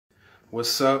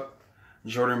What's up?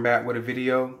 Jordan back with a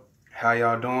video. How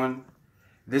y'all doing?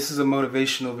 This is a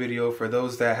motivational video for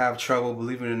those that have trouble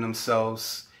believing in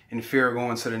themselves and fear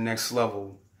going to the next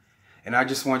level. And I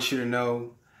just want you to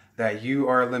know that you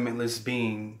are a limitless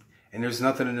being and there's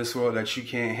nothing in this world that you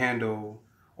can't handle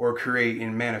or create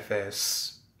and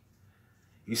manifest.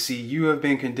 You see, you have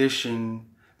been conditioned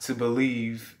to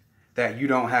believe that you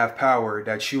don't have power,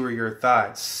 that you are your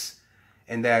thoughts,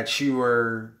 and that you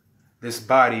are this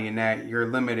body and that you're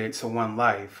limited to one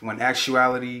life. When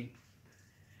actuality,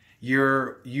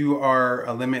 you are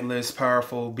a limitless,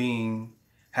 powerful being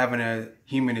having a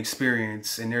human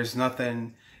experience, and there's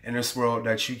nothing in this world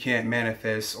that you can't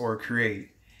manifest or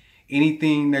create.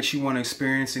 Anything that you want to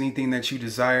experience, anything that you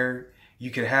desire,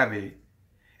 you could have it.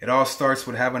 It all starts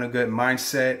with having a good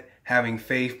mindset, having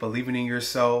faith, believing in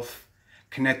yourself,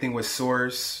 connecting with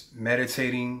Source,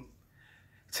 meditating,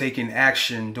 taking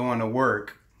action, doing the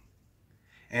work.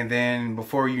 And then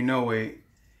before you know it,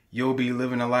 you'll be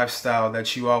living a lifestyle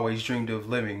that you always dreamed of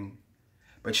living.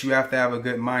 But you have to have a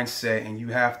good mindset, and you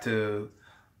have to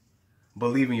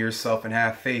believe in yourself and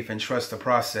have faith and trust the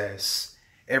process.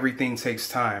 Everything takes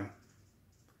time.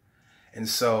 And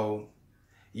so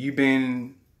you've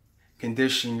been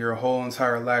conditioned your whole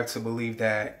entire life to believe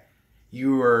that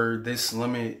you are this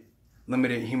limited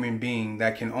human being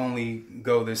that can only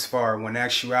go this far, when in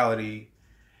actuality,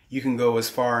 you can go as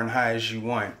far and high as you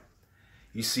want.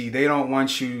 You see, they don't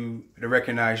want you to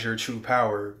recognize your true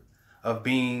power of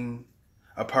being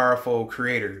a powerful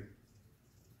creator.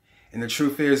 And the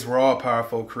truth is, we're all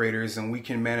powerful creators, and we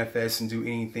can manifest and do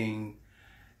anything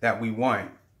that we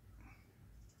want.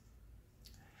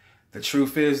 The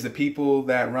truth is, the people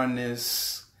that run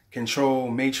this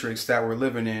control matrix that we're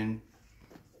living in,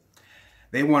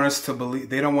 they want us to believe,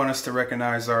 they don't want us to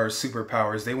recognize our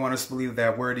superpowers. They want us to believe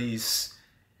that we're this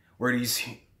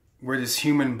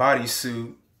human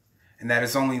bodysuit, and that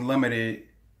is only limited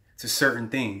to certain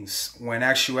things. When in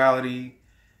actuality,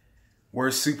 we're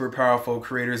super powerful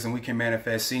creators and we can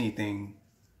manifest anything.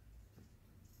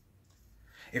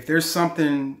 If there's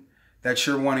something that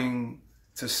you're wanting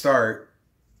to start,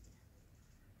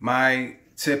 my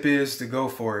tip is to go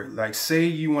for it. Like, say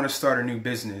you want to start a new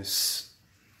business.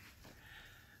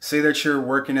 Say that you're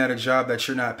working at a job that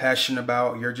you're not passionate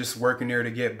about. You're just working there to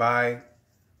get by.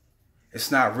 It's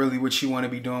not really what you want to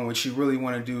be doing. What you really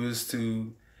want to do is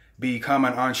to become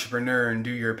an entrepreneur and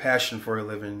do your passion for a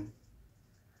living.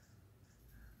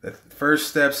 The first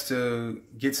steps to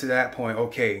get to that point,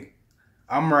 okay,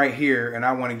 I'm right here and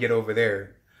I want to get over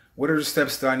there. What are the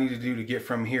steps that I need to do to get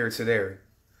from here to there?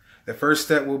 The first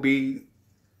step will be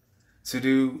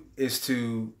is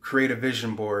to create a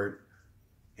vision board,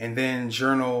 and then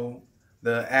journal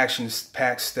the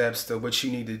action-packed steps to what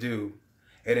you need to do.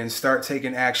 And then start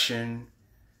taking action,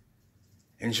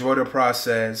 enjoy the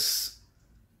process,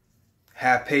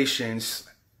 have patience,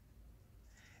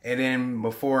 and then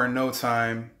before in no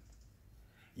time,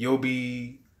 you'll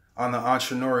be on the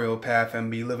entrepreneurial path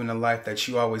and be living the life that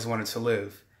you always wanted to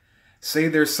live. Say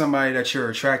there's somebody that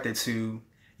you're attracted to,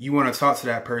 you want to talk to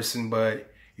that person,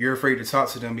 but you're afraid to talk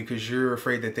to them because you're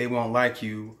afraid that they won't like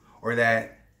you, or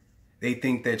that they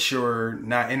think that you're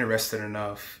not interested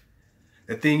enough.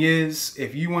 The thing is,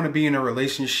 if you want to be in a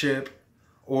relationship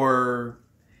or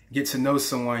get to know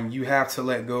someone, you have to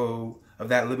let go of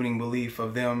that limiting belief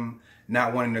of them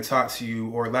not wanting to talk to you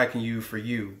or liking you for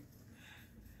you.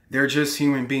 They're just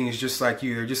human beings just like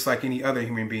you. They're just like any other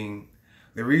human being.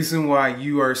 The reason why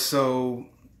you are so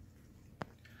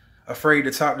afraid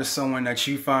to talk to someone that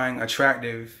you find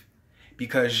attractive,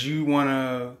 because you want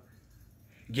to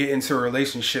get into a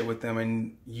relationship with them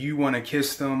and you want to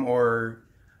kiss them, or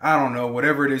I don't know,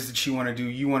 whatever it is that you want to do,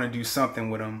 you want to do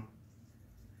something with them.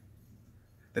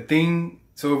 The thing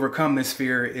to overcome this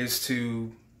fear is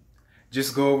to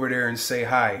just go over there and say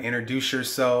hi, introduce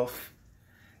yourself,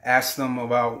 ask them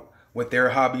about what their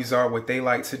hobbies are, what they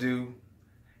like to do.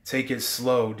 Take it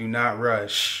slow, do not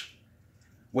rush.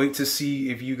 Wait to see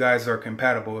if you guys are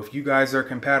compatible. If you guys are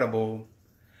compatible,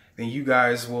 then you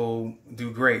guys will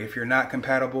do great. If you're not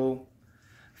compatible,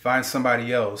 find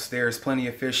somebody else. There's plenty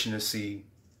of fish in the sea.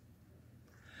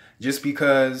 Just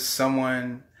because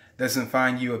someone doesn't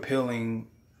find you appealing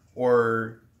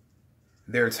or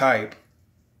their type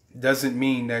doesn't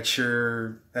mean that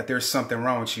there's something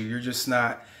wrong with you. You're just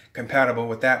not compatible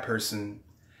with that person,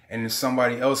 and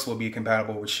somebody else will be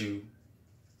compatible with you.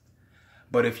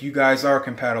 But if you guys are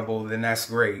compatible, then that's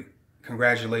great.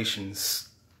 Congratulations.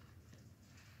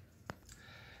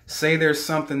 Say there's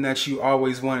something that you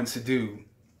always wanted to do,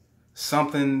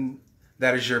 something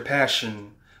that is your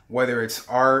passion, whether it's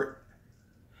art,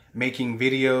 making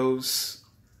videos,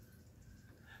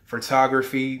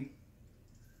 photography,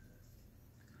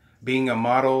 being a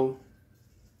model,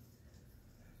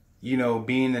 you know,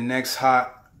 being the next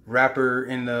hot rapper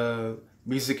in the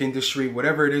music industry,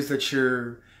 whatever it is that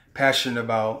you're passionate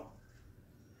about,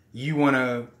 you want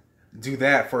to do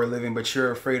that for a living, but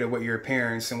you're afraid of what your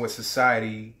parents and what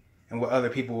society and what other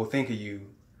people will think of you.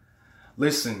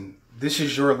 Listen, this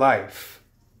is your life.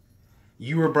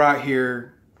 You were brought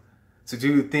here to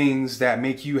do things that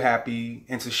make you happy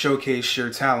and to showcase your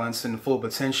talents and full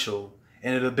potential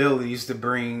and abilities to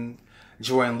bring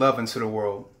joy and love into the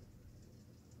world.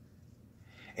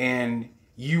 And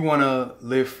you want to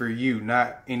live for you,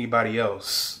 not anybody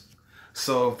else.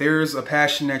 So if there's a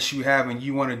passion that you have and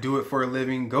you want to do it for a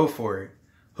living, go for it.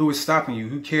 Who is stopping you?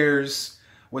 Who cares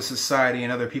what society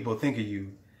and other people think of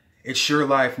you? It's your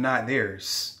life, not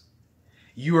theirs.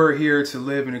 You are here to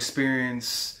live and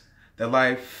experience the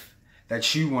life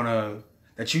that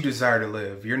you desire to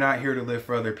live. You're not here to live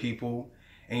for other people,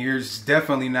 and you're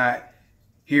definitely not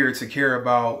here to care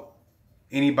about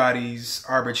anybody's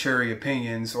arbitrary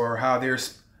opinions or how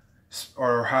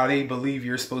they believe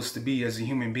you're supposed to be as a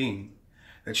human being.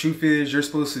 The truth is, you're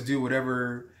supposed to do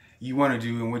whatever you want to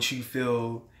do and what you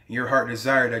feel in your heart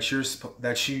desire that you're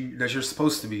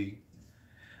supposed to be.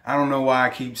 I don't know why I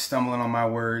keep stumbling on my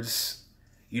words.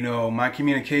 You know, my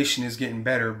communication is getting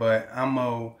better, but I'm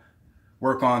gonna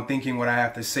work on thinking what I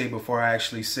have to say before I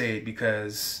actually say it,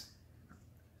 because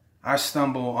I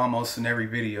stumble almost in every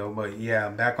video. But yeah,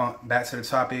 back to the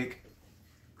topic.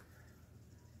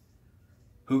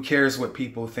 Who cares what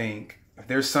people think? If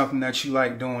there's something that you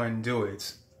like doing, do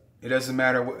it. It doesn't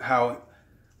matter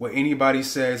what anybody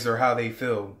says or how they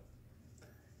feel.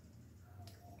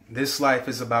 This life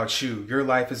is about you. Your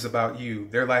life is about you.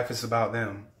 Their life is about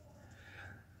them.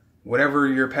 Whatever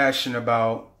you're passionate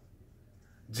about,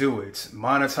 do it.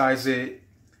 Monetize it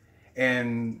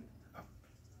and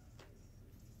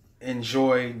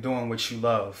enjoy doing what you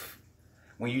love.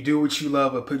 When you do what you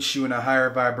love, it puts you in a higher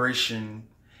vibration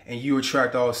and you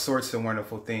attract all sorts of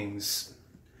wonderful things.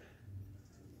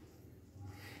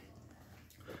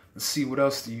 Let's see, what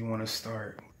else do you want to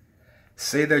start?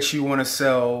 Say that you want to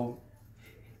sell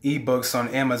ebooks on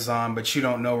Amazon, but you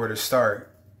don't know where to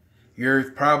start.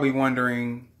 You're probably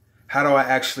wondering, how do I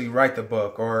actually write the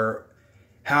book? Or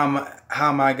how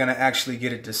am I going to actually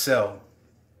get it to sell?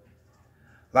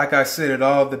 Like I said, it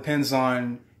all depends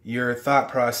on your thought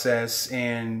process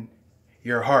and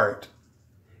your heart.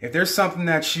 If there's something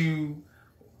that you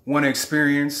want to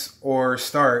experience or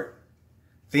start,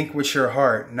 think with your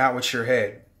heart, not with your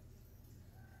head.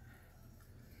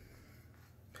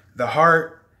 The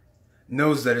heart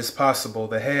knows that it's possible.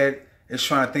 The head is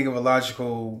trying to think of a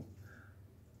logical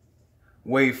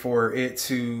way for it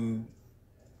to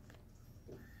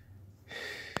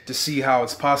see how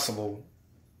it's possible.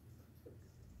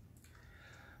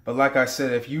 But like I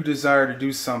said, if you desire to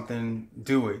do something,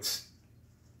 do it.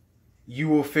 You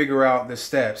will figure out the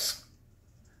steps.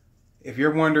 If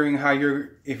you're wondering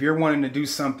if you're wanting to do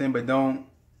something but don't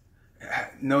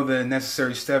know the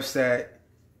necessary steps to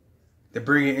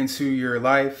bring it into your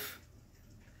life,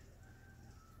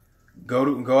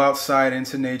 go outside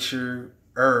into nature,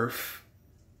 earth,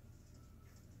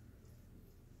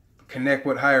 connect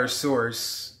with higher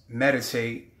source,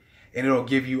 meditate, and it'll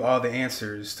give you all the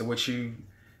answers to what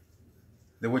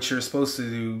you're supposed to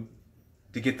do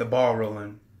to get the ball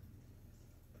rolling.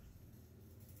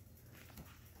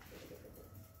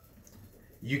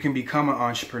 You can become an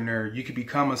entrepreneur. You can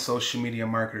become a social media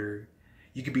marketer.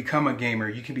 You can become a gamer.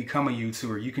 You can become a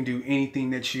YouTuber. You can do anything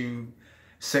that you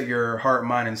set your heart,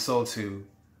 mind, and soul to.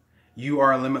 You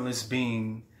are a limitless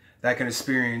being that can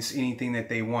experience anything that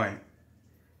they want.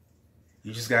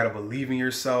 You just got to believe in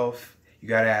yourself. You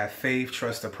got to have faith,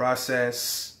 trust the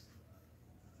process.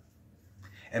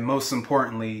 And most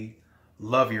importantly,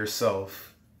 love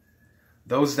yourself.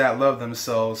 Those that love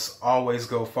themselves always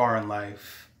go far in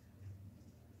life.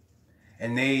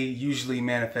 And they usually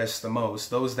manifest the most.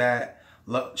 Those that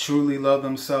truly love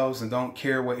themselves and don't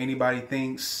care what anybody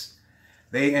thinks,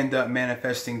 they end up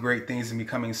manifesting great things and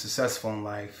becoming successful in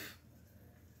life.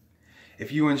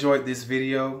 If you enjoyed this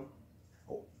video,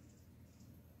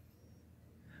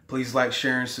 please like,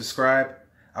 share, and subscribe.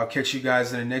 I'll catch you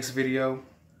guys in the next video.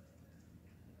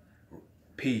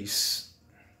 Peace.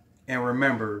 And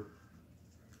remember,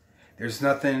 there's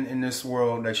nothing in this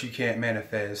world that you can't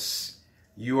manifest.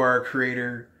 You are a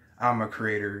creator, I'm a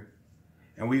creator,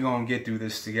 and we're going to get through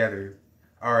this together.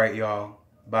 All right, y'all.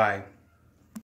 Bye.